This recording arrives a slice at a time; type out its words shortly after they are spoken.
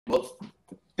Well,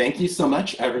 thank you so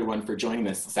much, everyone, for joining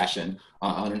this session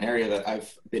on an area that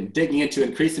I've been digging into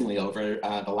increasingly over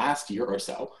the last year or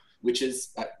so, which is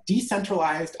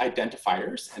decentralized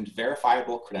identifiers and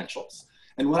verifiable credentials.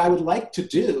 And what I would like to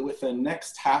do with the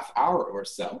next half hour or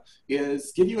so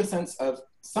is give you a sense of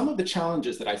some of the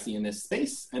challenges that I see in this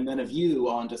space, and then a view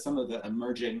onto some of the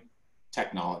emerging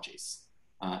technologies.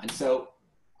 And so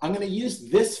I'm going to use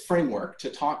this framework to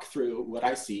talk through what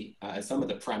I see as some of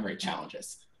the primary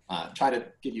challenges. Try to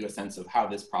give you a sense of how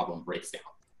this problem breaks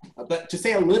down. But to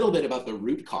say a little bit about the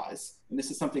root cause, and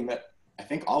this is something that I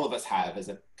think all of us have as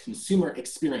a consumer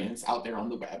experience out there on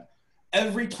the web,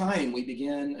 every time we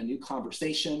begin a new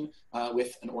conversation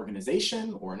with an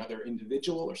organization or another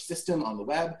individual or system on the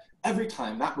web, every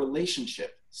time that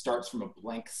relationship starts from a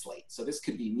blank slate. So this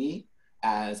could be me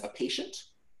as a patient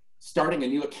starting a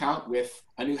new account with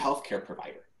a new healthcare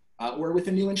provider. Or with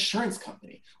a new insurance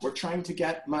company. We're trying to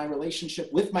get my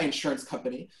relationship with my insurance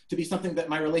company to be something that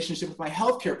my relationship with my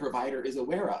healthcare provider is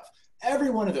aware of. Every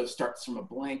one of those starts from a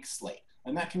blank slate,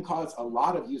 and that can cause a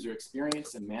lot of user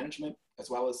experience and management,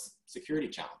 as well as security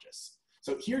challenges.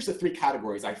 So here's the three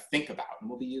categories I think about, and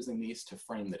we'll be using these to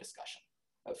frame the discussion.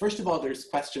 First of all, there's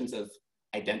questions of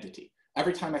identity.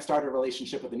 Every time I start a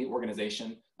relationship with a new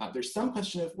organization, there's some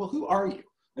question of, well, who are you?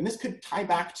 And this could tie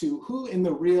back to who in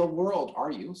the real world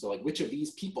are you? So like which of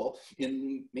these people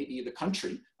in maybe the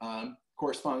country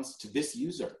corresponds to this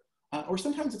user? Or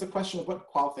sometimes it's a question of what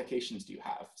qualifications do you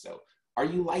have? So are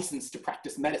you licensed to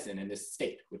practice medicine in this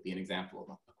state would be an example of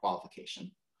a qualification.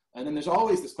 And then there's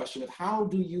always this question of how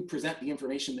do you present the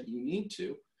information that you need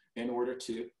to in order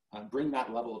to bring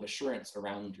that level of assurance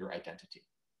around your identity.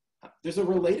 There's a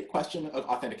related question of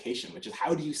authentication, which is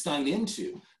how do you sign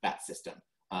into that system?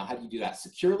 How do you do that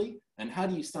securely? And how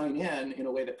do you sign in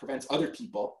a way that prevents other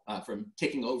people from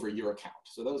taking over your account?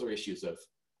 So those are issues of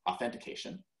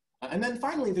authentication. And then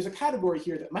finally, there's a category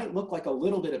here that might look like a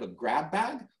little bit of a grab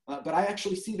bag, but I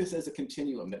actually see this as a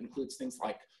continuum that includes things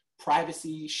like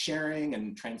privacy, sharing,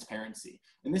 and transparency.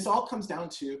 And this all comes down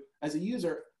to, as a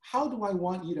user, how do I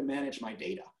want you to manage my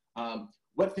data?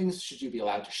 What things should you be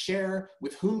allowed to share?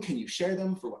 With whom can you share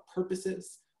them? For what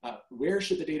purposes? Where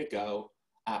should the data go?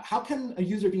 How can a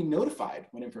user be notified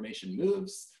when information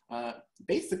moves?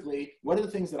 Basically, what are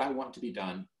the things that I want to be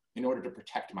done in order to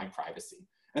protect my privacy?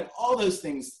 And all those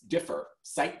things differ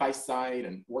site by site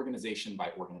and organization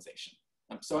by organization.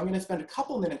 So I'm going to spend a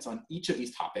couple minutes on each of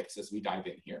these topics as we dive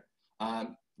in here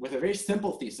with a very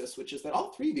simple thesis, which is that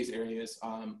all three of these areas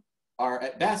are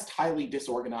at best highly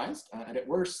disorganized and at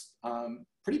worst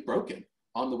pretty broken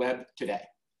on the web today.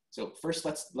 So first,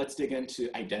 let's dig into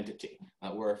identity,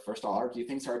 where first I'll argue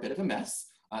things are a bit of a mess.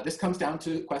 This comes down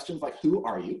to questions like, who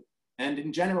are you? And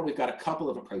in general, we've got a couple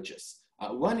of approaches.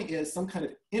 One is some kind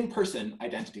of in-person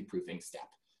identity proofing step.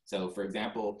 So for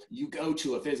example, you go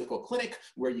to a physical clinic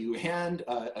where you hand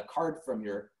a card from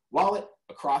your wallet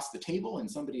across the table,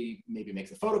 and somebody maybe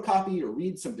makes a photocopy or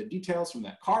reads some of the details from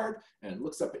that card and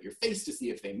looks up at your face to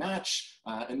see if they match.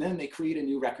 And then they create a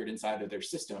new record inside of their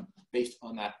system based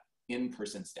on that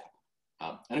in-person step.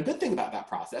 And a good thing about that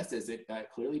process is it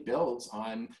clearly builds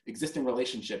on existing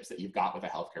relationships that you've got with a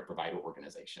healthcare provider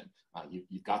organization.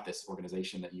 You've got this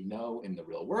organization that you know in the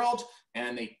real world,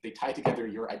 and they tie together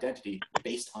your identity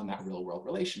based on that real world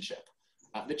relationship.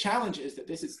 The challenge is that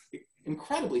this is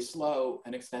incredibly slow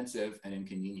and expensive and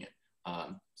inconvenient.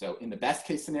 So in the best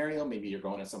case scenario, maybe you're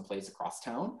going to some place across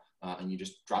town and you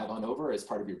just drive on over as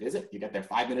part of your visit. You get there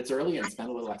 5 minutes early and spend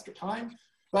a little extra time.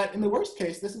 But in the worst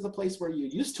case, this is a place where you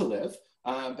used to live,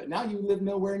 but now you live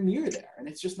nowhere near there. And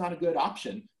it's just not a good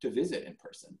option to visit in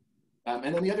person.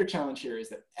 And then the other challenge here is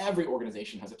that every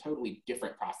organization has a totally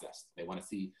different process. They want to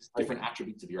see different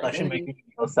attributes of your identity. Actually making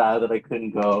me so sad that I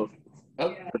couldn't go.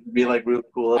 Oh, it'd be like real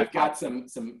cool. I've got some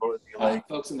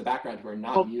folks in the background who are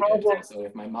not muted. So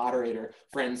if my moderator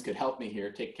friends could help me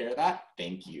here, take care of that,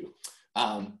 thank you.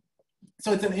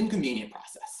 So it's an inconvenient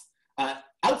process.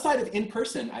 Outside of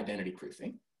in-person identity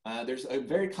proofing, there's a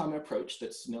very common approach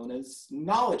that's known as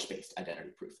knowledge-based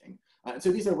identity proofing. And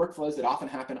so these are workflows that often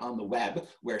happen on the web,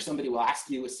 where somebody will ask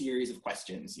you a series of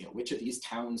questions. You know, which of these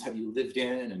towns have you lived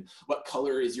in, and what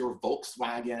color is your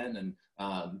Volkswagen, and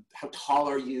how tall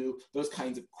are you? Those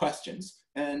kinds of questions.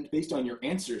 And based on your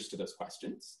answers to those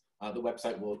questions, the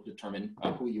website will determine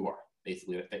who you are,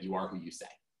 basically that you are who you say.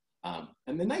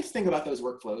 And the nice thing about those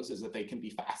workflows is that they can be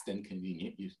fast and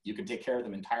convenient. You can take care of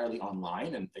them entirely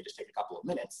online, and they just take a couple of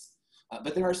minutes.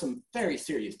 But there are some very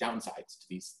serious downsides to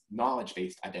these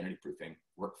knowledge-based identity proofing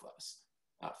workflows.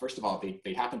 First of all,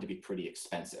 they happen to be pretty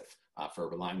expensive. for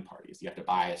relying parties. You have to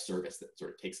buy a service that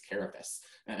sort of takes care of this.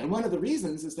 And one of the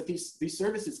reasons is that these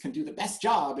services can do the best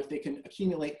job if they can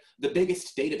accumulate the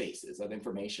biggest databases of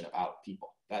information about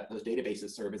people, that those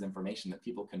databases serve as information that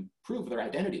people can prove their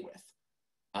identity with.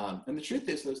 And the truth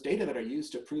is those data that are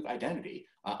used to prove identity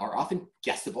are often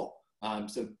guessable.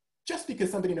 So just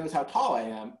because somebody knows how tall I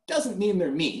am doesn't mean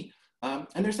they're me. And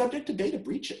they're subject to data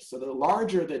breaches. So the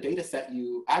larger the data set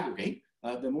you aggregate,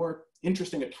 the more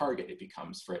interesting a target it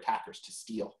becomes for attackers to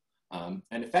steal. And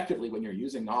effectively, when you're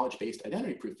using knowledge-based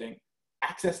identity proofing,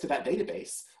 access to that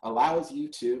database allows you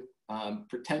to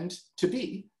pretend to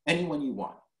be anyone you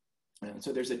want. And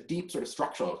so there's a deep sort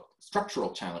of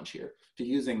structural challenge here to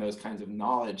using those kinds of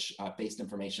knowledge-based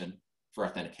information for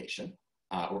authentication,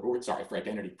 for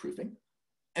identity proofing.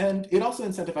 And it also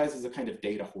incentivizes a kind of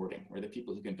data hoarding, where the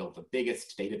people who can build the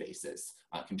biggest databases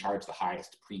can charge the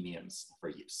highest premiums for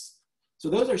use. So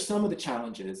those are some of the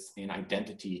challenges in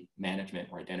identity management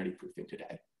or identity proofing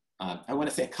today. I want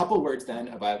to say a couple words then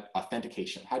about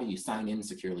authentication. How do you sign in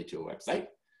securely to a website?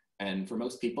 And for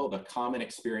most people, the common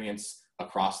experience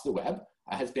across the web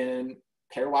has been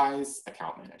pairwise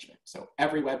account management. So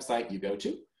every website you go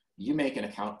to, you make an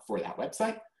account for that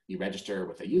website. You register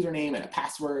with a username and a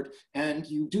password, and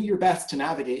you do your best to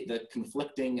navigate the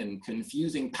conflicting and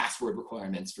confusing password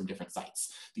requirements from different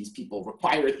sites. These people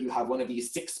require that you have one of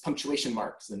these 6 punctuation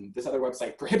marks, and this other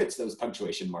website prohibits those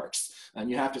punctuation marks,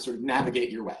 and you have to sort of navigate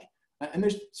your way. And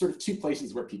there's sort of 2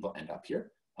 places where people end up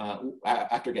here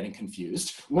after getting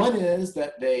confused. One is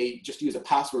that they just use a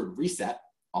password reset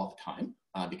all the time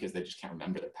because they just can't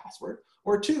remember their password.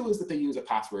 Or 2 is that they use a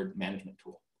password management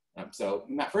tool. So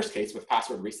in that first case, with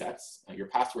password resets, your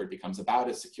password becomes about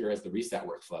as secure as the reset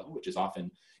workflow, which is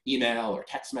often email or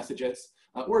text messages,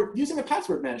 or using a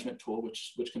password management tool,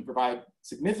 which can provide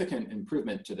significant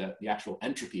improvement to the actual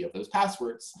entropy of those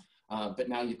passwords. But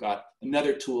now you've got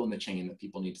another tool in the chain that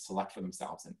people need to select for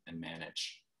themselves and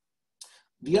manage.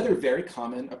 The other very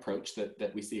common approach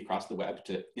that we see across the web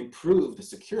to improve the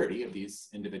security of these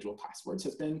individual passwords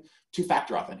has been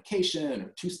 2-factor authentication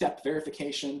or 2-step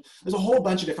verification. There's a whole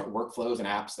bunch of different workflows and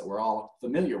apps that we're all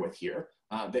familiar with here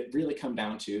that really come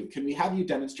down to, can we have you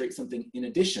demonstrate something in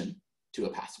addition to a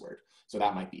password? So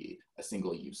that might be a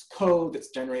single-use code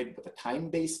that's generated with a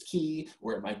time-based key,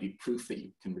 or it might be proof that you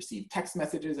can receive text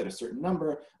messages at a certain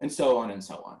number, and so on and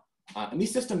so on. And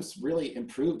these systems really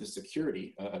improve the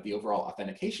security of the overall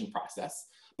authentication process.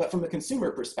 But from a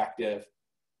consumer perspective,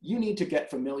 you need to get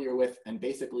familiar with and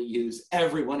basically use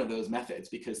every one of those methods,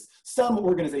 because some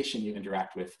organization you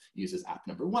interact with uses app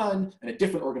number 1, and a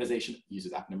different organization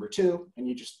uses app number 2. And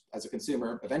you just, as a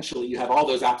consumer, eventually you have all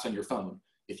those apps on your phone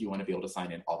if you want to be able to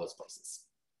sign in all those places.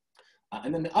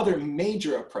 And then the other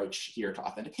major approach here to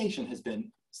authentication has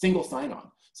been single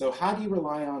sign-on. So how do you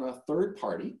rely on a third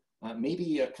party,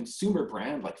 maybe a consumer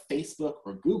brand like Facebook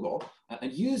or Google,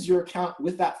 and use your account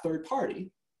with that third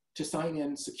party to sign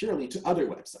in securely to other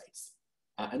websites?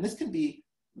 And this can be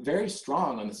very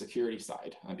strong on the security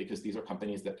side because these are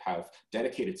companies that have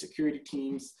dedicated security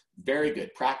teams, very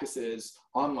good practices,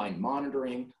 online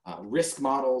monitoring, risk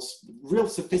models, real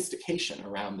sophistication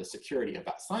around the security of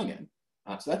that sign-in.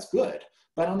 So that's good.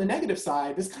 But on the negative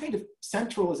side, this kind of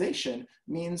centralization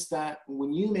means that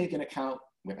when you make an account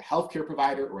with a healthcare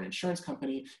provider or an insurance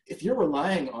company, if you're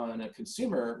relying on a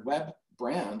consumer web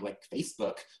brand like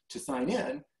Facebook to sign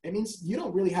in, it means you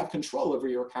don't really have control over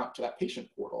your account to that patient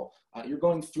portal. You're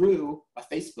going through a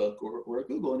Facebook or a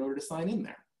Google in order to sign in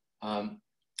there. And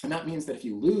that means that if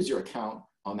you lose your account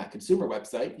on that consumer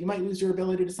website, you might lose your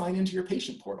ability to sign into your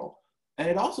patient portal. And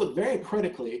it also very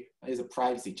critically is a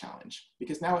privacy challenge,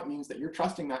 because now it means that you're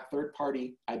trusting that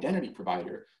third-party identity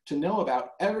provider to know about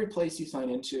every place you sign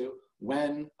into,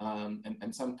 when,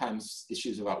 and sometimes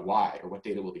issues about why or what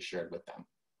data will be shared with them.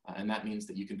 And that means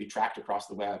that you can be tracked across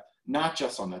the web, not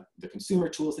just on the consumer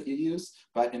tools that you use,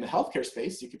 but in the healthcare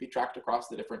space, you could be tracked across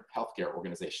the different healthcare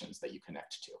organizations that you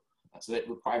connect to. So it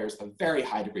requires a very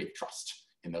high degree of trust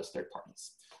in those third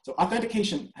parties. So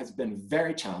authentication has been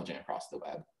very challenging across the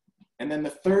web. And then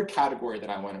the third category that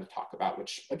I wanted to talk about,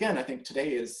 which again, I think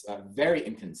today is very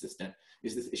inconsistent,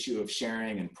 is this issue of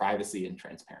sharing and privacy and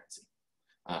transparency.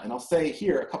 And I'll say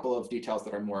here a couple of details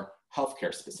that are more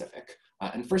healthcare specific.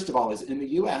 And first of all is in the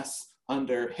US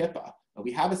under HIPAA,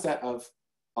 we have a set of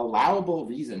allowable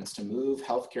reasons to move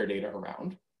healthcare data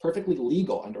around, perfectly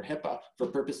legal under HIPAA for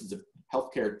purposes of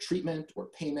healthcare treatment or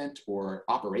payment or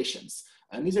operations.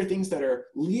 And these are things that are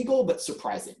legal but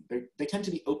surprising. They tend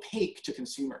to be opaque to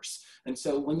consumers. And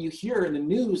so when you hear in the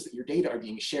news that your data are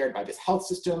being shared by this health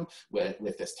system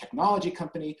with this technology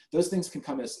company, those things can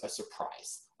come as a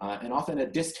surprise. and often a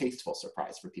distasteful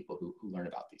surprise for people who learn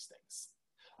about these things.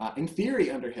 In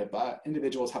theory, under HIPAA,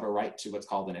 individuals have a right to what's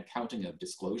called an accounting of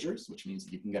disclosures, which means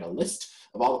that you can get a list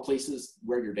of all the places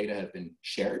where your data have been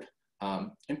shared.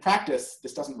 In practice,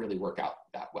 this doesn't really work out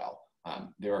that well.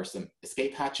 There are some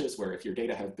escape hatches where if your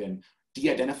data have been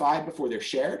de-identified before they're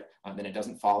shared, then it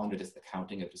doesn't fall under this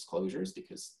accounting of disclosures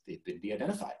because they've been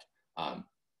de-identified.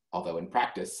 Although in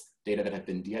practice, data that have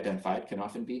been de-identified can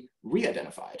often be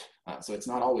re-identified. So it's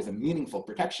not always a meaningful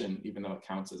protection, even though it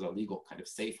counts as a legal kind of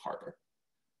safe harbor.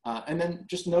 And then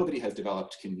just nobody has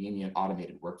developed convenient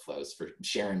automated workflows for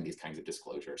sharing these kinds of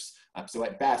disclosures. So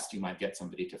at best, you might get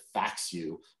somebody to fax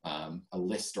you a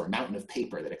list or a mountain of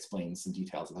paper that explains some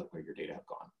details about where your data have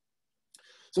gone.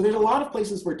 So there's a lot of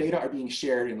places where data are being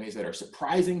shared in ways that are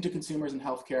surprising to consumers in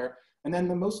healthcare. And then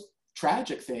the most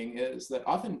tragic thing is that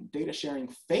often data sharing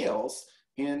fails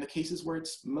in the cases where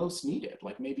it's most needed.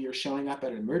 Like maybe you're showing up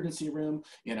at an emergency room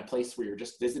in a place where you're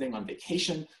just visiting on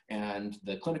vacation and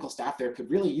the clinical staff there could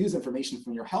really use information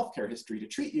from your healthcare history to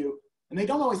treat you, and they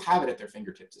don't always have it at their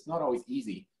fingertips. It's not always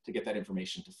easy to get that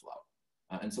information to flow.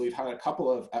 And so we've had a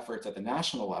couple of efforts at the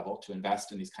national level to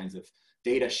invest in these kinds of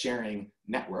data sharing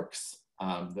networks.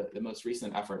 The most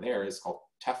recent effort there is called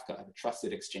TEFCA, the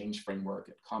Trusted Exchange Framework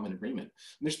and Common Agreement.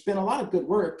 And there's been a lot of good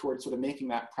work towards sort of making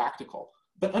that practical.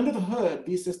 But under the hood,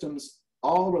 these systems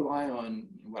all rely on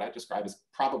what I describe as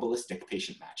probabilistic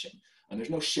patient matching. And there's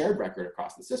no shared record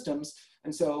across the systems.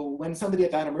 And so when somebody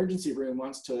at that emergency room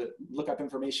wants to look up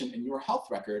information in your health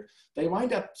record, they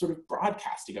wind up sort of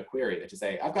broadcasting a query to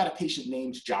say, I've got a patient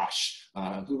named Josh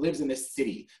who lives in this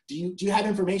city. Do you have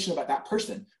information about that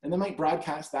person? And they might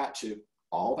broadcast that to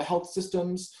all the health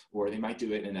systems, or they might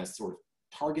do it in a sort of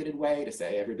targeted way to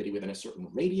say everybody within a certain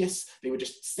radius. They would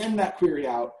just send that query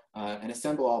out and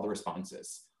assemble all the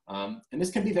responses. And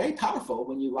this can be very powerful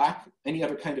when you lack any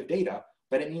other kind of data,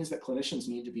 but it means that clinicians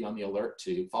need to be on the alert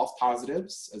to false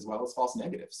positives as well as false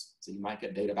negatives. So you might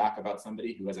get data back about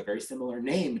somebody who has a very similar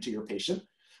name to your patient,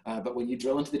 but when you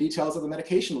drill into the details of the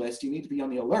medication list, you need to be on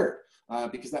the alert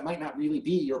because that might not really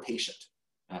be your patient.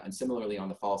 And similarly, on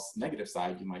the false negative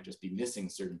side, you might just be missing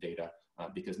certain data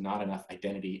because not enough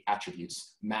identity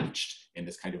attributes matched in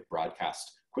this kind of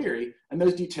broadcast query. And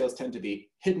those details tend to be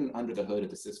hidden under the hood of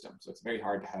the system. So it's very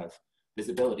hard to have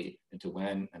visibility into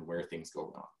when and where things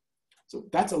go wrong. So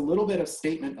that's a little bit of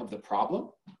statement of the problem.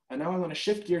 And now I want to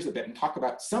shift gears a bit and talk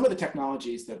about some of the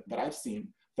technologies that I've seen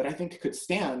that I think could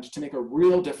stand to make a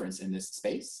real difference in this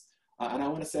space. And I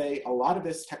want to say a lot of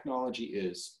this technology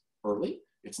is early.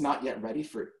 It's not yet ready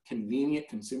for convenient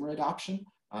consumer adoption,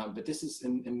 but this is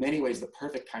in many ways the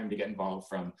perfect time to get involved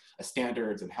from a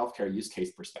standards and healthcare use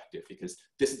case perspective, because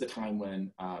this is the time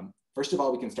when, first of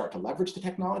all, we can start to leverage the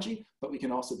technology, but we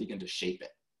can also begin to shape it.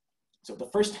 So the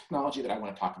first technology that I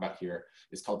want to talk about here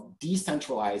is called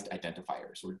Decentralized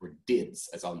Identifiers, or DIDs,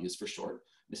 as I'll use for short.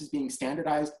 This is being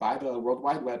standardized by the World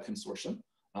Wide Web Consortium.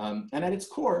 And at its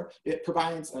core, it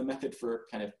provides a method for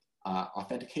kind of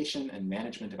authentication and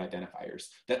management of identifiers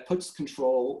that puts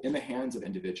control in the hands of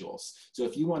individuals. So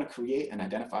if you want to create an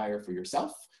identifier for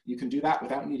yourself, you can do that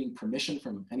without needing permission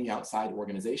from any outside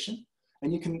organization.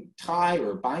 And you can tie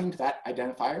or bind that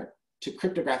identifier to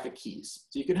cryptographic keys.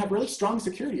 So you can have really strong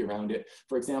security around it,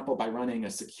 for example, by running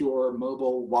a secure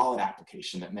mobile wallet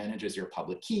application that manages your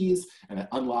public keys and that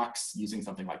unlocks using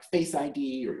something like Face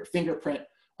ID or your fingerprint.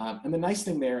 And the nice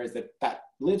thing there is that that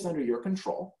lives under your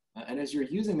control. And as you're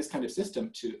using this kind of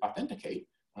system to authenticate,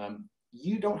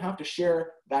 you don't have to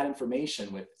share that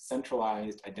information with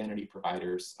centralized identity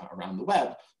providers around the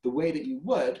web the way that you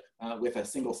would with a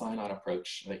single sign-on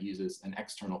approach that uses an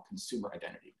external consumer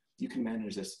identity. You can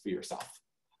manage this for yourself.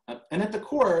 And at the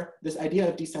core, this idea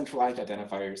of decentralized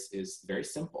identifiers is very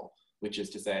simple, which is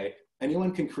to say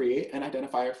anyone can create an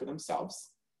identifier for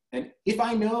themselves. And if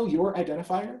I know your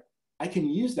identifier, I can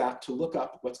use that to look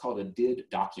up what's called a DID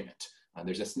document.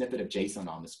 There's a snippet of JSON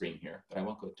on the screen here that I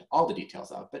won't go into all the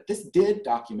details of, but this DID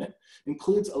document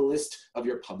includes a list of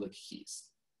your public keys.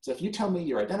 So if you tell me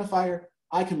your identifier,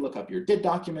 I can look up your DID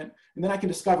document, and then I can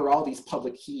discover all these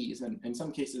public keys, and in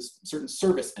some cases, certain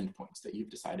service endpoints that you've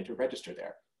decided to register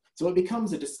there. So it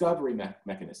becomes a discovery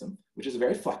mechanism, which is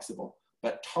very flexible,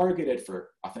 but targeted for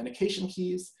authentication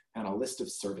keys and a list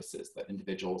of services that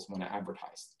individuals want to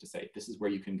advertise to say, this is where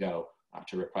you can go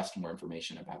to request more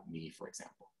information about me, for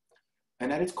example.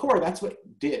 And at its core, that's what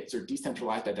DIDs, or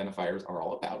decentralized identifiers, are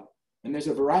all about. And there's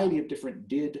a variety of different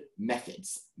DID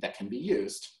methods that can be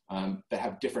used that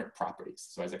have different properties.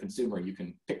 So as a consumer, you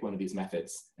can pick one of these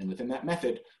methods, and within that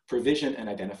method, provision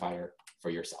an identifier for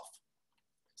yourself.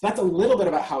 So that's a little bit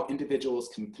about how individuals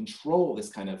can control this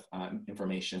kind of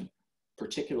information.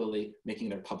 particularly making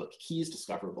their public keys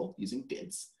discoverable using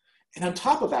DIDs. And on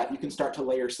top of that, you can start to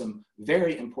layer some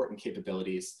very important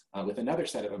capabilities with another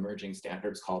set of emerging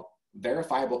standards called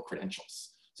verifiable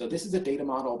credentials. So this is a data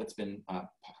model that's been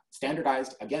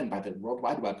standardized, again, by the World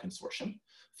Wide Web Consortium,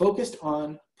 focused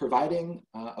on providing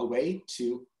a way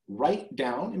to write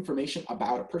down information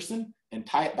about a person and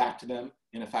tie it back to them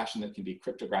in a fashion that can be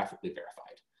cryptographically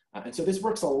verified. And so this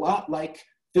works a lot like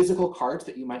physical cards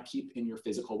that you might keep in your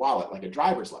physical wallet, like a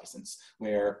driver's license,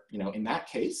 where, in that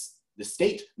case, the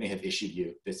state may have issued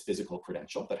you this physical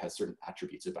credential that has certain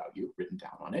attributes about you written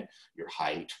down on it, your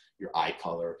height, your eye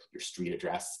color, your street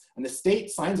address, and the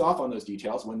state signs off on those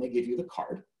details when they give you the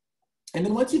card. And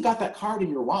then once you've got that card in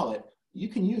your wallet, you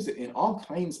can use it in all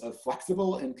kinds of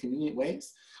flexible and convenient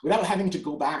ways without having to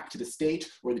go back to the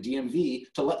state or the DMV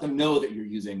to let them know that you're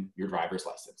using your driver's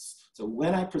license. So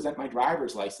when I present my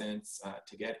driver's license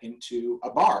to get into a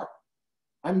bar,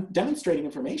 I'm demonstrating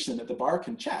information that the bar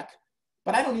can check,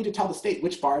 but I don't need to tell the state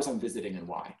which bars I'm visiting and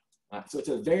why. So it's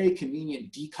a very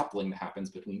convenient decoupling that happens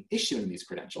between issuing these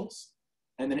credentials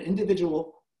and then an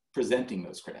individual presenting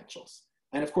those credentials.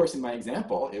 And of course, in my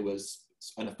example, it was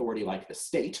an authority like the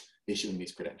state issuing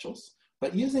these credentials.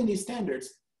 But using these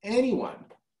standards, anyone,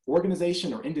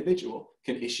 organization or individual,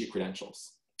 can issue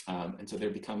credentials. And so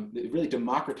it really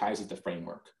democratizes the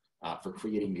framework for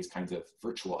creating these kinds of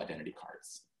virtual identity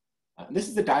cards. This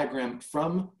is a diagram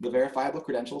from the verifiable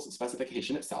credentials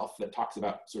specification itself that talks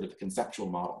about sort of the conceptual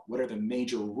model. What are the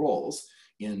major roles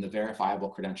in the verifiable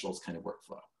credentials kind of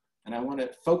workflow? And I want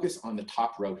to focus on the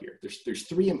top row here. There's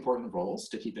three important roles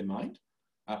to keep in mind.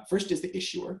 First is the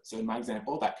issuer. So in my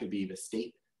example, that could be the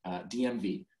state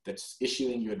DMV that's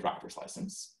issuing you a driver's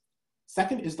license.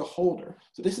 Second is the holder.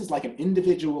 So this is like an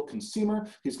individual consumer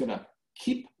who's going to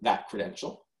keep that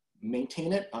credential,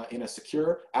 maintain it in a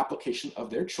secure application of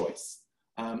their choice.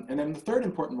 And then the third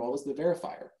important role is the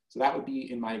verifier. So that would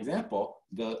be, in my example,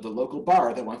 the local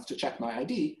bar that wants to check my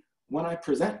ID. When I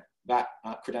present that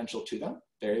credential to them,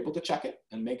 they're able to check it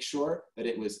and make sure that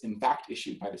it was in fact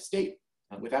issued by the state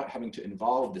without having to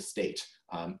involve the state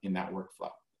in that workflow.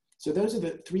 So those are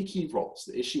the three key roles.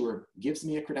 The issuer gives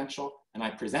me a credential and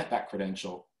I present that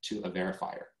credential to a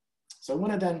verifier. So I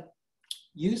want to then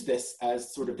use this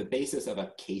as sort of the basis of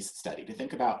a case study to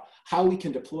think about how we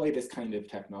can deploy this kind of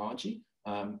technology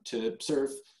to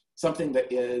serve something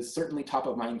that is certainly top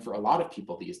of mind for a lot of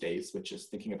people these days, which is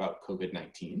thinking about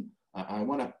COVID-19. I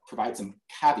want to provide some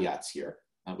caveats here,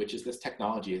 which is this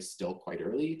technology is still quite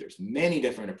early. There's many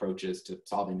different approaches to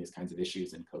solving these kinds of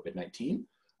issues in COVID-19.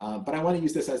 But I want to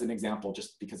use this as an example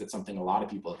just because it's something a lot of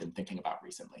people have been thinking about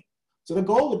recently. So the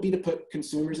goal would be to put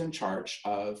consumers in charge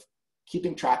of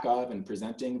keeping track of and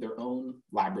presenting their own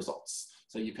lab results.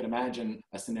 So you could imagine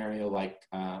a scenario like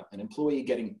an employee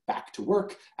getting back to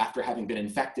work after having been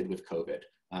infected with COVID.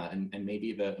 And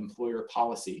maybe the employer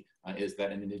policy is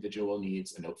that an individual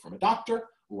needs a note from a doctor,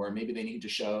 or maybe they need to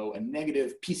show a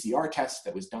negative PCR test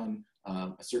that was done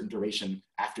a certain duration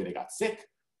after they got sick.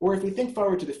 Or if we think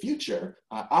forward to the future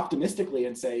optimistically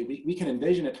and say we can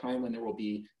envision a time when there will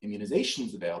be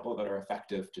immunizations available that are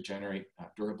effective to generate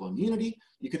durable immunity,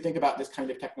 you could think about this kind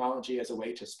of technology as a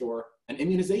way to store an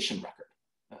immunization record.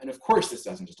 And of course, this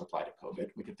doesn't just apply to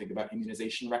COVID. We could think about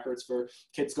immunization records for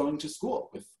kids going to school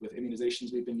with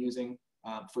immunizations we've been using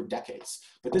for decades.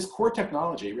 But this core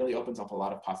technology really opens up a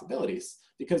lot of possibilities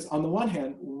because on the one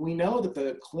hand, we know that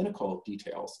the clinical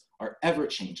details are ever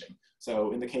changing.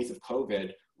 So in the case of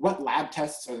COVID, what lab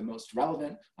tests are the most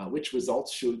relevant? Which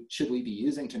results should we be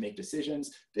using to make decisions?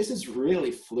 This is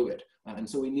really fluid. And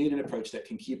so we need an approach that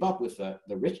can keep up with the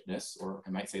richness, or I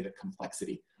might say the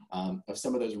complexity, of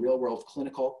some of those real world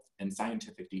clinical and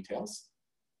scientific details.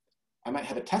 I might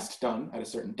have a test done at a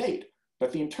certain date,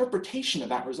 but the interpretation of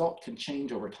that result can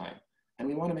change over time. And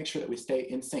we want to make sure that we stay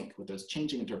in sync with those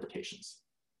changing interpretations.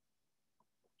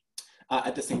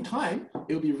 At the same time,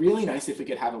 it would be really nice if we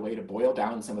could have a way to boil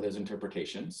down some of those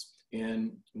interpretations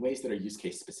in ways that are use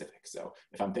case specific. So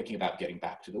if I'm thinking about getting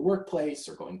back to the workplace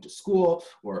or going to school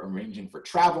or arranging for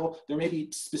travel, there may be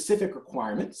specific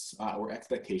requirements or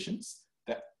expectations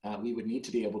that we would need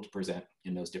to be able to present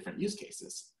in those different use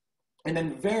cases. And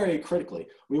then very critically,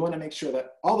 we want to make sure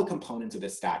that all the components of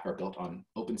this stack are built on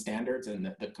open standards and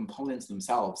that the components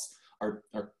themselves are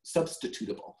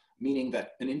substitutable, meaning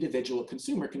that an individual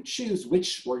consumer can choose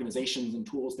which organizations and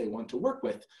tools they want to work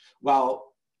with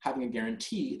while having a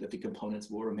guarantee that the components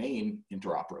will remain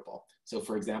interoperable. So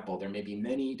for example, there may be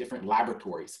many different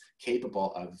laboratories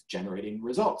capable of generating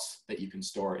results that you can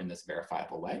store in this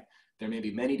verifiable way. There may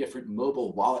be many different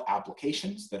mobile wallet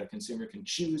applications that a consumer can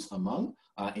choose among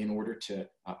in order to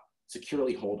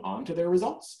securely hold on to their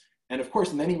results. And of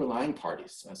course, many relying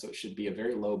parties. So it should be a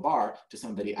very low bar to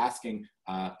somebody asking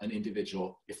an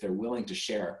individual if they're willing to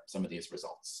share some of these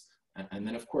results. And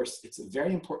then of course, it's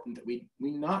very important that we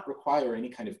not require any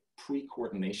kind of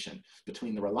pre-coordination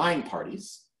between the relying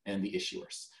parties and the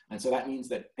issuers. And so that means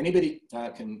that anybody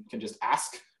can just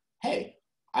ask, hey,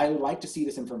 I would like to see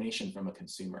this information from a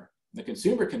consumer. The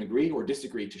consumer can agree or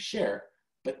disagree to share,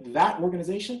 but that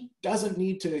organization doesn't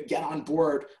need to get on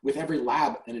board with every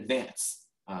lab in advance.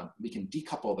 We can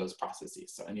decouple those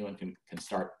processes, so anyone can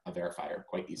start a verifier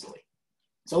quite easily.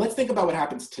 So let's think about what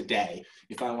happens today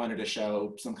if I wanted to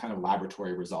show some kind of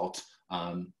laboratory result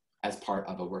as part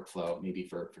of a workflow, maybe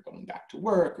for going back to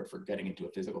work or for getting into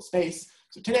a physical space.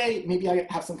 So today, maybe I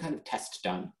have some kind of test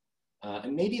done.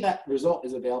 And maybe that result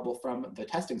is available from the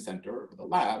testing center or the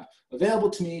lab, available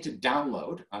to me to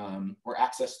download or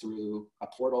access through a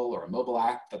portal or a mobile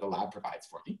app that the lab provides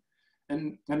for me.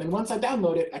 And then once I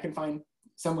download it, I can find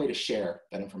some way to share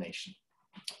that information.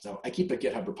 So I keep a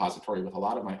GitHub repository with a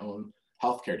lot of my own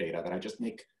healthcare data that I just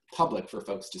make public for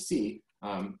folks to see,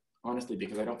 honestly,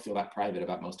 because I don't feel that private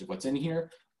about most of what's in here,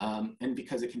 and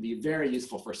because it can be very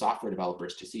useful for software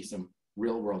developers to see some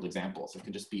real world examples. It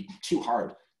can just be too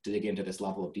hard to dig into this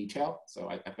level of detail. So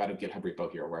I've got a GitHub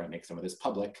repo here where I make some of this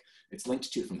public. It's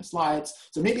linked to from the slides.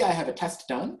 So maybe I have a test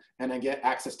done and I get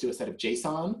access to a set of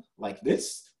JSON like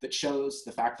this that shows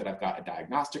the fact that I've got a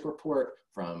diagnostic report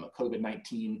from a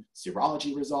COVID-19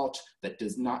 serology result that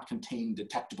does not contain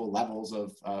detectable levels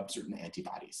of certain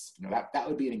antibodies. You know, that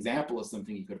would be an example of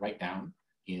something you could write down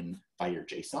in FHIR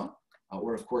JSON.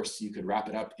 Or of course, you could wrap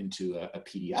it up into a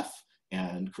PDF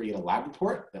and create a lab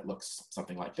report that looks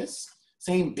something like this.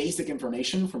 Same basic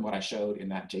information from what I showed in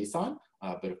that JSON,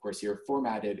 but of course here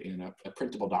formatted in a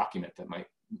printable document that might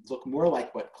look more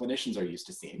like what clinicians are used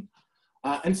to seeing.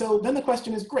 And so then the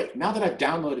question is, great, now that I've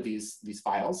downloaded these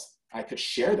files, I could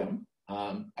share them.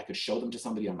 I could show them to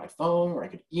somebody on my phone, or I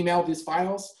could email these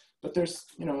files, but there's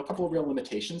a couple of real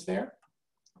limitations there.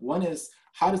 One is,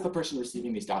 how does the person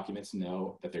receiving these documents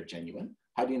know that they're genuine?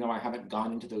 How do you know I haven't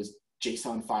gone into those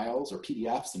JSON files or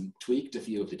PDFs and tweaked a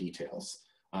few of the details?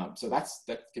 So that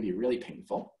can be really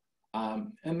painful.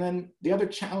 And then the other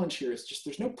challenge here is just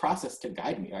there's no process to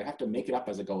guide me. I have to make it up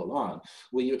as I go along.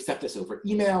 Will you accept this over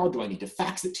email? Do I need to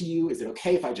fax it to you? Is it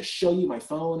okay if I just show you my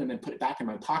phone and then put it back in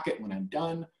my pocket when I'm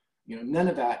done? None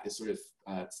of that is sort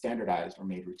of standardized or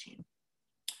made routine.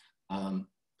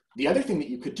 The other thing that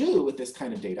you could do with this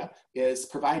kind of data is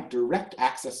provide direct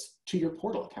access to your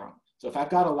portal account. So if I've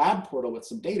got a lab portal with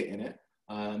some data in it,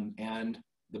 and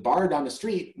the bar down the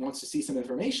street wants to see some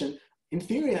information, in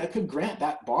theory, I could grant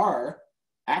that bar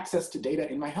access to data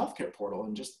in my healthcare portal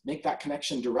and just make that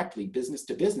connection directly business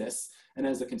to business. And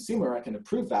as a consumer, I can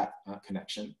approve that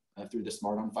connection through the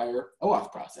Smart on FHIR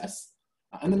OAuth process.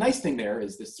 And the nice thing there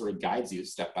is this sort of guides you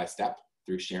step by step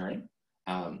through sharing.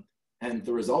 And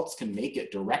the results can make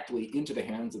it directly into the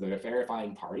hands of the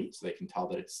verifying party so they can tell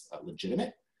that it's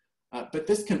legitimate. But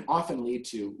this can often lead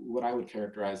to what I would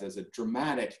characterize as a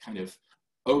dramatic kind of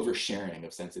oversharing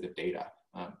of sensitive data.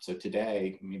 So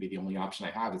today, maybe the only option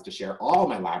I have is to share all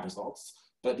my lab results,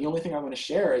 but the only thing I want to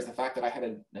share is the fact that I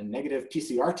had a negative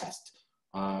PCR test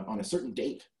on a certain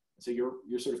date. So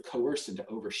you're sort of coerced into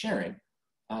oversharing.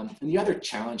 And the other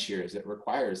challenge here is it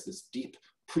requires this deep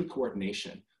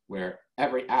pre-coordination where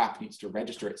every app needs to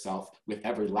register itself with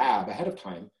every lab ahead of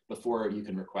time before you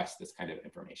can request this kind of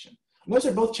information. And those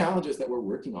are both challenges that we're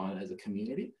working on as a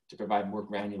community to provide more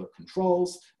granular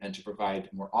controls and to provide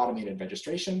more automated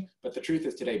registration. But the truth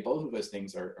is today, both of those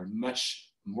things are much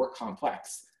more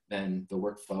complex than the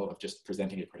workflow of just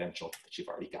presenting a credential that you've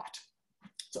already got.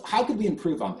 So how could we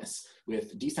improve on this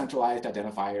with decentralized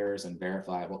identifiers and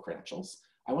verifiable credentials?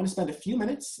 I want to spend a few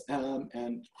minutes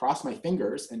and cross my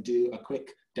fingers and do a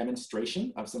quick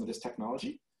demonstration of some of this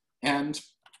technology. And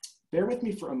bear with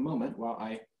me for a moment while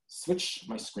I switch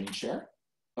my screen share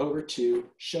over to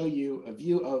show you a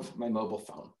view of my mobile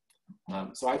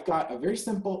phone. So I've got a very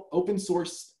simple open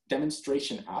source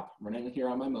demonstration app running here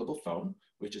on my mobile phone,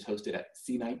 which is hosted at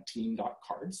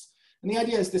c19.cards. And the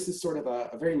idea is this is sort of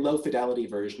a very low fidelity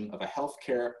version of a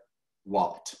healthcare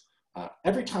wallet.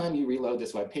 Every time you reload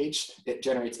this web page, it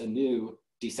generates a new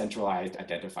decentralized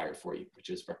identifier for you, which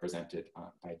is represented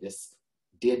by this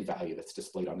DID value that's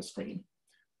displayed on the screen.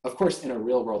 Of course, in a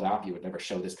real world app, you would never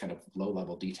show this kind of low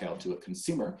level detail to a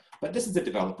consumer, but this is a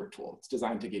developer tool. It's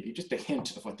designed to give you just a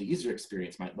hint of what the user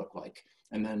experience might look like,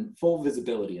 and then full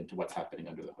visibility into what's happening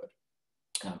under the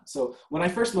hood. So when I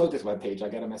first load this web page, I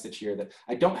get a message here that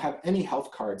I don't have any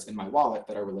health cards in my wallet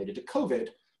that are related to COVID,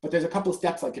 but there's a couple of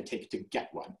steps I could take to get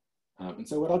one. And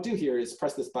so what I'll do here is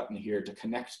press this button here to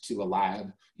connect to a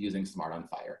lab using Smart on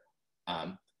FHIR.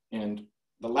 And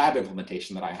the lab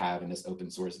implementation that I have in this open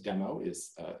source demo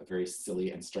is a very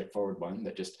silly and straightforward one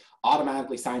that just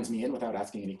automatically signs me in without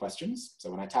asking any questions.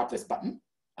 So when I tap this button,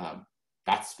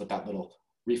 that's what that little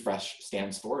refresh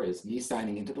stands for, is me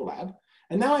signing into the lab.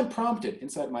 And now I'm prompted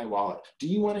inside my wallet, do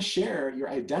you want to share your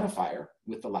identifier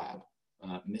with the lab?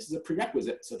 And this is a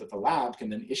prerequisite so that the lab can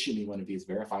then issue me one of these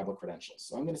verifiable credentials.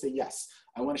 So I'm going to say, yes,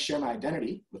 I want to share my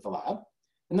identity with the lab.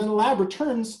 And then the lab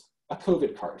returns a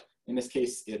COVID card. In this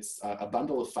case, it's a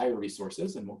bundle of FHIR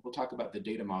resources, and we'll talk about the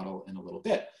data model in a little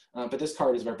bit. But this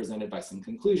card is represented by some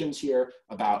conclusions here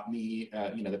about me,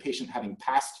 the patient having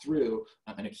passed through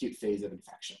an acute phase of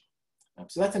infection.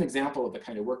 So that's an example of the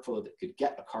kind of workflow that could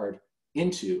get a card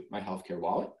into my healthcare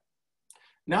wallet.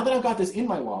 Now that I've got this in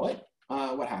my wallet,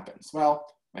 what happens? Well,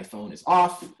 my phone is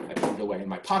off, I put it away in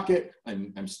my pocket,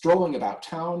 I'm strolling about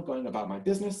town, going about my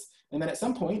business, and then at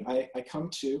some point I come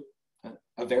to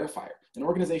a verifier, an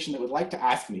organization that would like to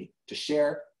ask me to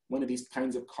share one of these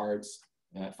kinds of cards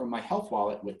from my health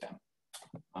wallet with them.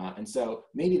 And so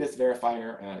maybe this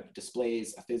verifier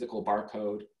displays a physical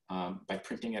barcode by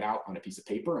printing it out on a piece of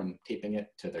paper and taping it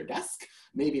to their desk.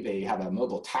 Maybe they have a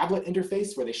mobile tablet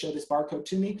interface where they show this barcode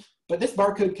to me, but this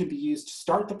barcode can be used to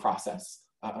start the process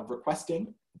of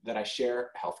requesting that I share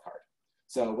a health card.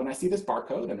 So when I see this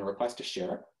barcode and a request to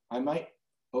share, I might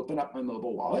open up my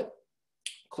mobile wallet,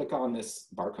 click on this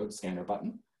barcode scanner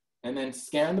button, and then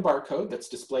scan the barcode that's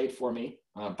displayed for me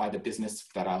by the business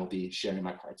that I'll be sharing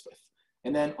my cards with.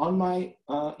 And then on my,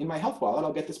 in my health wallet,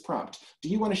 I'll get this prompt. Do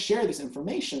you want to share this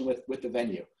information with the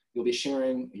venue? You'll be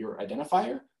sharing your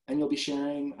identifier, and you'll be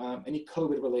sharing any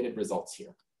COVID-related results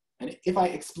here. And if I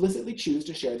explicitly choose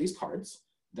to share these cards,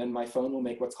 then my phone will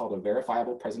make what's called a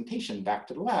verifiable presentation back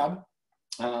to the lab.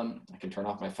 I can turn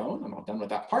off my phone, I'm all done with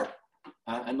that part.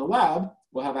 And the lab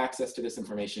will have access to this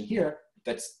information here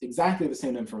that's exactly the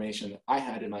same information I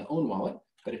had in my own wallet,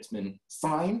 but it's been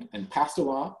signed and passed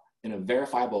along in a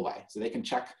verifiable way. So they can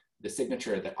check the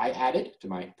signature that I added to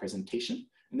my presentation,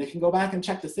 and they can go back and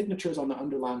check the signatures on the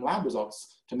underlying lab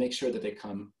results to make sure that they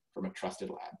come from a trusted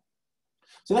lab.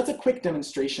 So that's a quick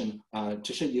demonstration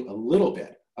to show you a little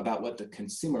bit about what the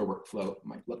consumer workflow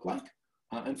might look like.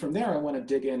 And from there, I want to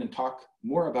dig in and talk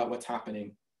more about what's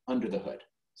happening under the hood.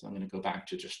 So I'm going to go back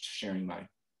to just sharing my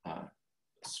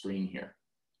screen here.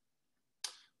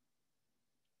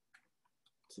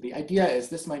 So the idea is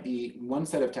this might be one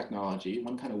set of technology,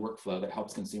 one kind of workflow that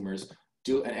helps consumers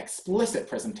do an explicit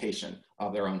presentation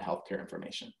of their own healthcare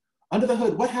information. Under the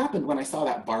hood, what happened when I saw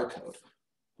that barcode?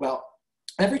 Well,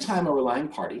 every time a relying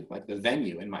party, like the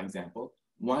venue in my example,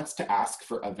 wants to ask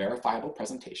for a verifiable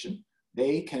presentation,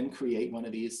 they can create one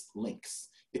of these links.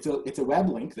 It's a web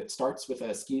link that starts with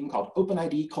a scheme called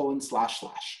OpenID :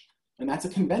 // And that's a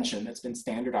convention that's been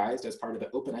standardized as part of the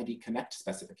OpenID Connect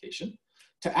specification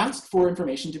to ask for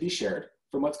information to be shared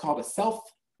from what's called a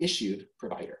self-issued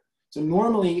provider. So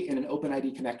normally in an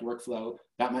OpenID Connect workflow,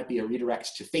 that might be a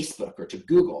redirect to Facebook or to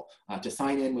Google to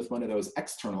sign in with one of those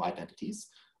external identities.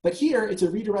 But here it's a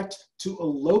redirect to a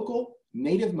local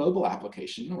native mobile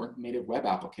application, or native web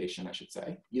application, I should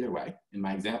say. Either way, in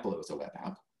my example, it was a web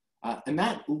app. And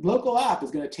that local app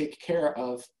is going to take care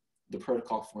of the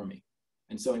protocol for me.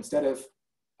 And so instead of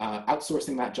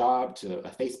outsourcing that job to a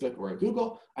Facebook or a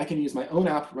Google, I can use my own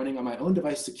app running on my own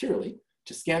device securely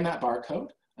to scan that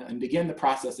barcode and begin the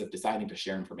process of deciding to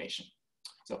share information.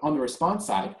 So on the response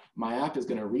side, my app is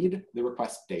going to read the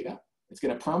request data. It's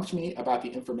going to prompt me about the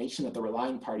information that the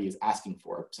relying party is asking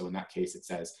for. So in that case, it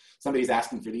says, somebody's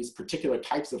asking for these particular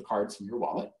types of cards from your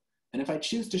wallet. And if I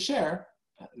choose to share,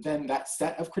 then that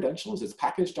set of credentials is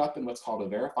packaged up in what's called a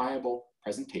verifiable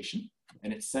presentation,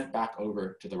 and it's sent back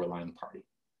over to the relying party.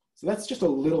 So that's just a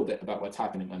little bit about what's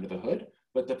happening under the hood.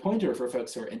 But the pointer for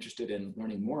folks who are interested in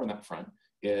learning more on that front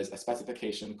is a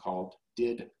specification called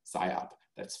DID-SIOP.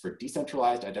 That's for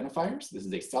Decentralized Identifiers. This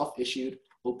is a self-issued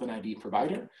OpenID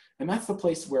provider. And that's the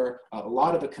place where a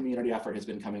lot of the community effort has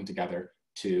been coming together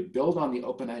to build on the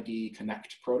OpenID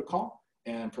Connect protocol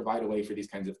and provide a way for these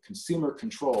kinds of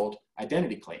consumer-controlled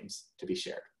identity claims to be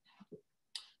shared.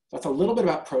 That's a little bit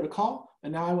about protocol,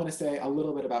 and now I want to say a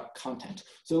little bit about content.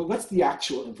 So what's the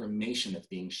actual information that's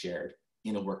being shared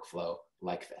in a workflow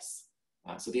like this?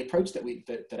 So the approach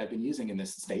that I've been using in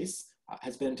this space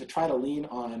has been to try to lean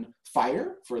on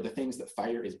FHIR for the things that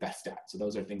FHIR is best at. So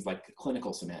those are things like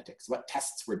clinical semantics, what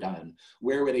tests were done,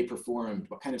 where were they performed,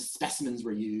 what kind of specimens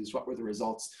were used, what were the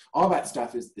results. All that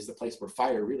stuff is the place where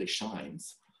FHIR really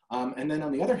shines. And then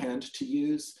on the other hand, to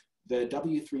use the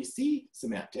W3C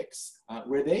semantics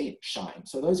where they shine.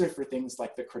 So those are for things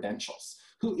like the credentials.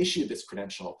 who issued this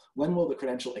credential? When will the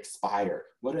credential expire?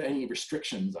 What are any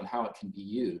restrictions on how it can be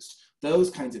used?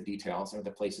 Those kinds of details are the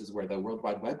places where the World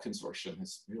Wide Web Consortium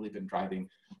has really been driving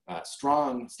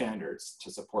strong standards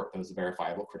to support those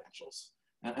verifiable credentials.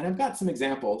 And I've got some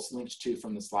examples linked to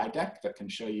from the slide deck that can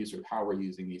show you sort of how we're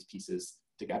using these pieces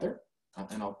together.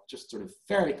 And I'll just sort of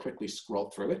very quickly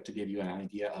scroll through it to give you an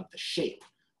idea of the shape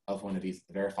of one of these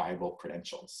verifiable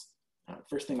credentials.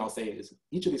 First thing I'll say is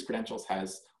each of these credentials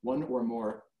has one or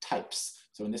more types.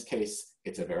 So in this case,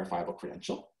 it's a verifiable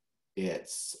credential.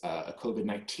 It's a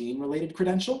COVID-19 related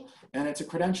credential, and it's a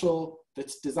credential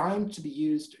that's designed to be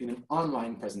used in an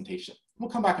online presentation. We'll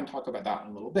come back and talk about that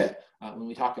in a little bit when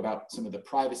we talk about some of the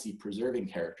privacy preserving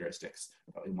characteristics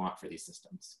that we want for these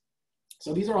systems.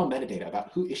 So these are all metadata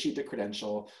about who issued the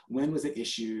credential, when was it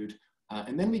issued,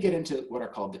 and then we get into what are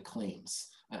called the claims.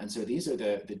 And so these are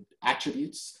the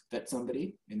attributes that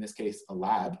somebody, in this case a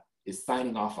lab, is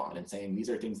signing off on and saying these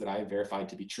are things that I have verified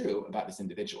to be true about this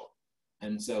individual.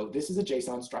 And so this is a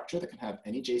JSON structure that can have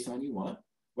any JSON you want.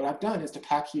 What I've done is to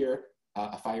pack here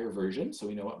a FHIR version, so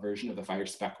we know what version of the FHIR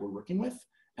spec we're working with,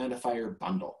 and a FHIR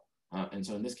bundle. And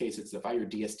so in this case, it's the FHIR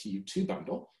DSTU2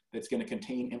 bundle that's going to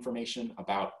contain information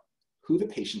about who the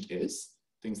patient is,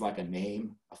 things like a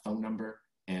name, a phone number,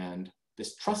 and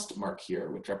this trust mark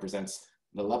here, which represents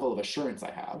the level of assurance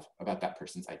I have about that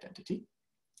person's identity.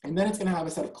 And then it's going to have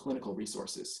a set of clinical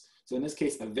resources. So in this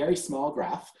case, a very small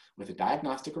graph with a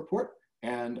diagnostic report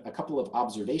and a couple of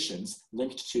observations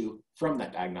linked to from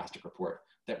that diagnostic report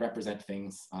that represent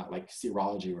things like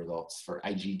serology results for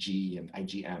IgG and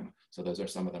IgM. So those are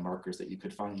some of the markers that you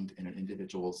could find in an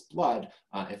individual's blood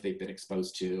if they've been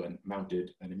exposed to and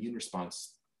mounted an immune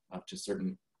response to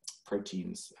certain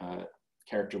proteins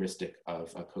characteristic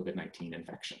of a COVID-19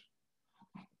 infection.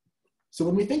 So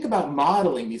when we think about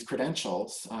modeling these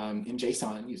credentials in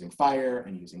JSON using FHIR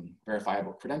and using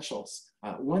verifiable credentials,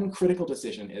 one critical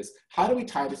decision is how do we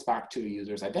tie this back to a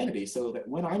user's identity so that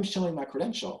when I'm showing my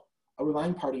credential, a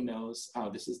relying party knows, oh,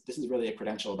 this is really a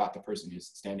credential about the person who's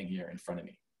standing here in front of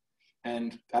me.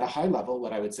 And at a high level,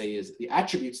 what I would say is the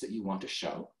attributes that you want to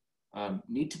show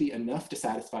need to be enough to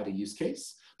satisfy the use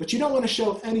case, but you don't want to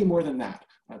show any more than that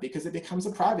because it becomes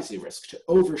a privacy risk to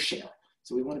overshare.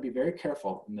 So we want to be very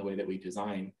careful in the way that we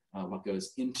design what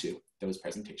goes into those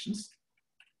presentations.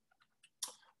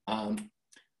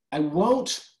 I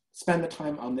won't spend the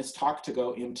time on this talk to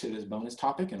go into this bonus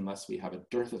topic unless we have a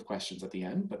dearth of questions at the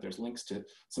end, but there's links to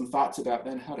some thoughts about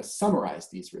then how to summarize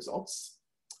these results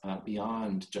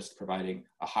beyond just providing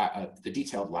the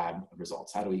detailed lab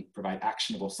results. How do we provide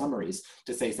actionable summaries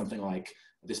to say something like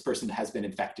this person has been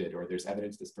infected or there's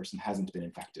evidence this person hasn't been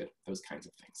infected, those kinds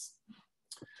of things.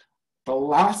 The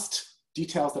last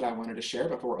details that I wanted to share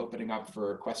before opening up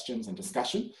for questions and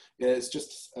discussion is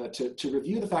just to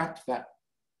review the fact that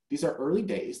these are early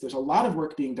days. There's a lot of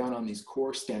work being done on these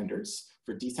core standards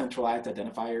for decentralized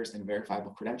identifiers and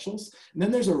verifiable credentials. And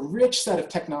then there's a rich set of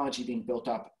technology being built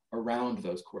up around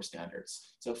those core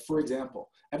standards. So for example,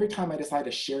 every time I decide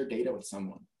to share data with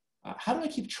someone, how do I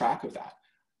keep track of that?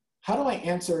 How do I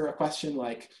answer a question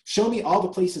like, show me all the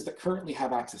places that currently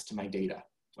have access to my data?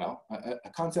 Well, a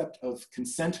concept of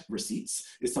consent receipts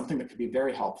is something that could be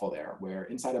very helpful there, where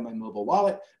inside of my mobile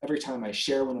wallet, every time I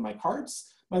share one of my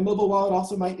cards, my mobile wallet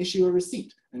also might issue a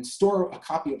receipt and store a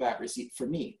copy of that receipt for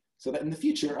me, so that in the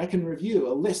future, I can review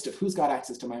a list of who's got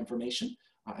access to my information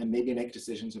and maybe make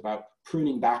decisions about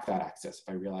pruning back that access if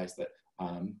I realize that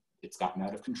it's gotten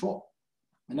out of control.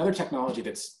 Another technology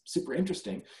that's super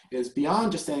interesting is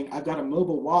beyond just saying, I've got a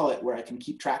mobile wallet where I can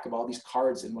keep track of all these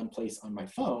cards in one place on my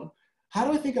phone. How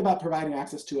do I think about providing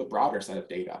access to a broader set of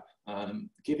data,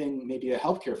 giving maybe a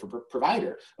healthcare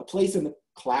provider a place in the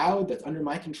cloud that's under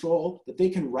my control that they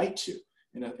can write to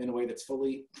in a way that's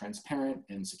fully transparent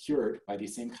and secured by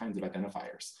these same kinds of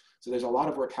identifiers. So there's a lot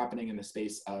of work happening in the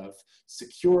space of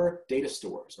secure data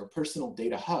stores or personal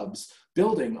data hubs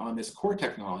building on this core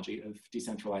technology of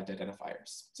decentralized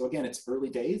identifiers. So again, it's early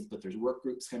days, but there's work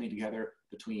groups coming together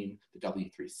between the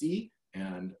W3C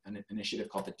and an initiative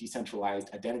called the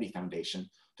Decentralized Identity Foundation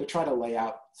to try to lay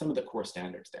out some of the core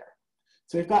standards there.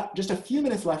 So we've got just a few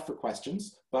minutes left for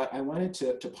questions, but I wanted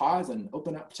to pause and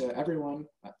open up to everyone.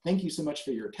 Thank you so much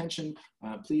for your attention.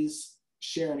 Please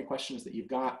share any questions that you've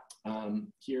got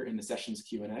here in the session's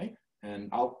Q&A, and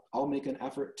I'll make an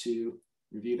effort to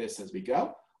review this as we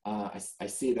go. I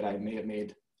see that I may have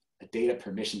made a data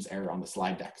permissions error on the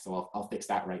slide deck, so I'll fix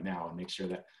that right now and make sure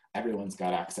that everyone's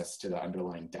got access to the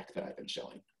underlying deck that I've been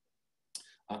showing.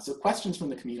 So questions from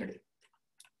the community.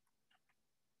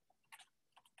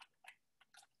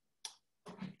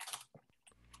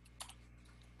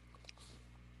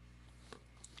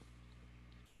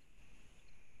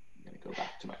 go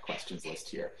back to my questions list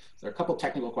here. So there are a couple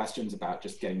technical questions about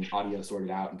just getting audio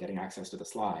sorted out and getting access to the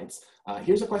slides.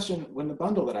 Here's a question with the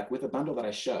bundle that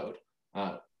I showed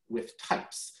with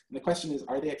types. And the question is,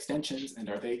 are they extensions and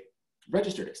are they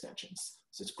registered extensions?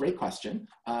 So it's a great question.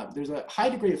 There's a high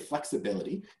degree of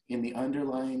flexibility in the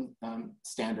underlying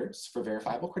standards for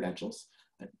verifiable credentials.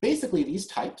 Basically, these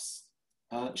types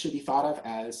should be thought of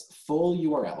as full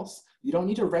URLs. You don't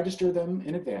need to register them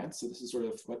in advance. So this is sort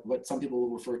of what some people will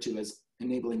refer to as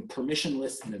enabling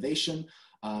permissionless innovation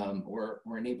or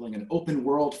enabling an open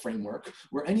world framework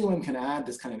where anyone can add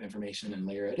this kind of information and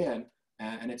layer it in.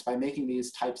 And it's by making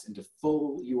these types into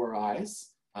full URIs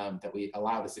that we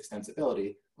allow this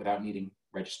extensibility without needing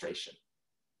registration.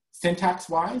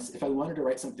 Syntax-wise, if I wanted to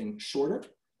write something shorter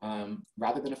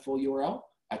rather than a full URL,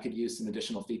 I could use some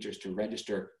additional features to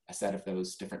register a set of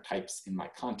those different types in my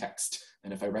context.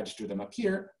 And if I register them up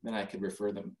here, then I could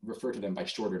refer to them by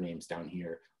shorter names down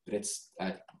here. But it's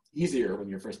easier when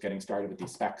you're first getting started with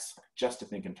these specs just to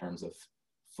think in terms of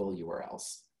full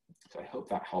URLs. So I hope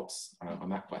that helps on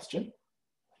that question.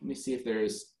 Let me see if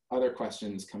there's other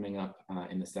questions coming up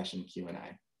in the session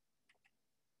Q&A.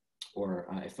 Or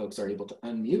if folks are able to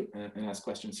unmute and ask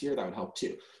questions here, that would help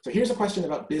too. So here's a question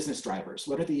about business drivers.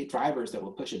 What are the drivers that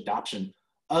will push adoption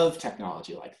of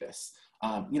technology like this?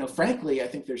 Frankly, I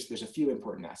think there's a few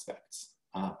important aspects.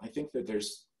 I think that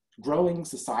there's growing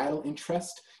societal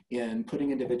interest in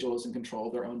putting individuals in control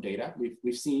of their own data.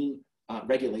 We've seen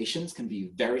regulations can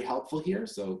be very helpful here.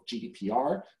 So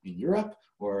GDPR in Europe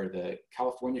or the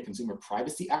California Consumer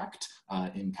Privacy Act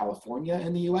in California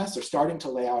in the US are starting to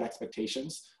lay out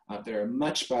expectations that are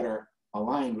much better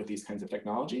aligned with these kinds of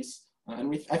technologies.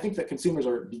 I think that consumers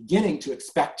are beginning to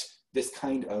expect this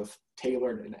kind of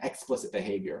tailored and explicit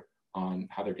behavior on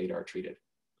how their data are treated.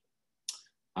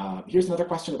 Here's another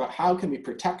question about how can we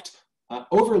protect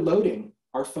overloading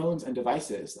our phones and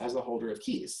devices as a holder of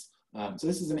keys. So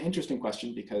this is an interesting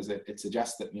question because it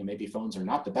suggests that maybe phones are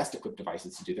not the best equipped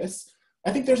devices to do this.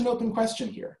 I think there's an open question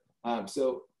here.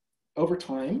 So over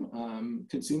time,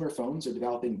 consumer phones are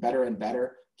developing better and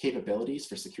better capabilities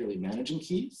for securely managing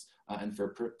keys and for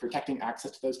protecting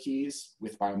access to those keys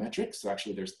with biometrics. So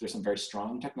actually there's some very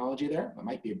strong technology there. That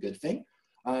might be a good thing.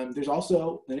 There's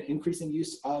also an increasing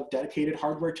use of dedicated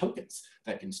hardware tokens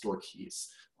that can store keys.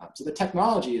 So the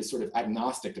technology is sort of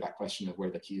agnostic to that question of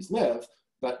where the keys live,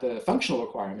 but the functional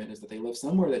requirement is that they live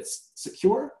somewhere that's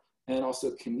secure and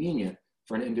also convenient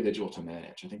for an individual to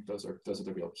manage. I think those are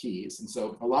the real keys. And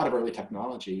so a lot of early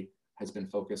technology has been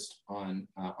focused on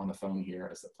the phone here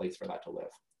as a place for that to live.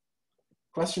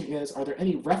 Question is, are there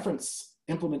any reference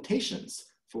implementations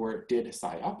for DID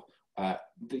PSYOP?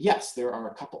 Yes, there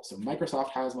are a couple. So Microsoft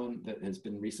has one that has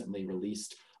been recently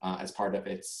released as part of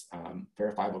its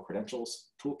verifiable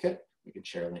credentials toolkit. We can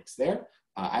share links there.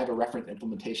 I have a reference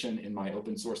implementation in my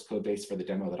open source code base for the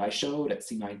demo that I showed at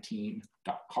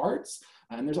c19.cards.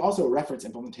 And there's also a reference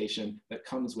implementation that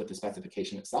comes with the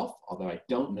specification itself, although I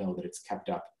don't know that it's kept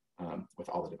up with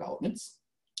all the developments.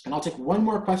 And I'll take one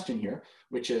more question here,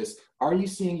 which is, are you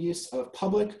seeing use of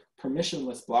public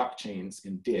permissionless blockchains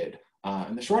in DID?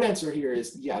 And the short answer here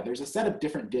is, yeah, there's a set of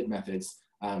different DID methods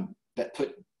that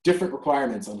put different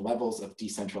requirements on levels of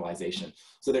decentralization.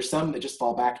 So there's some that just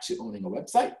fall back to owning a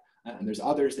website, and there's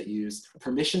others that use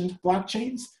permissioned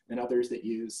blockchains and others that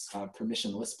use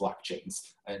permissionless blockchains.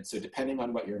 And so depending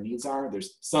on what your needs are,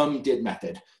 there's some DID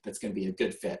method that's going to be a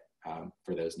good fit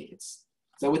for those needs.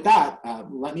 So with that,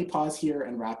 let me pause here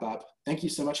and wrap up. Thank you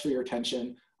so much for your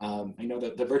attention. I know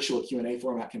that the virtual Q&A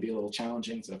format can be a little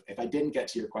challenging, so if I didn't get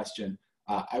to your question,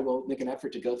 I will make an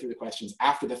effort to go through the questions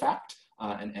after the fact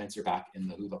and answer back in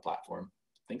the Whova platform.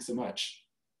 Thanks so much.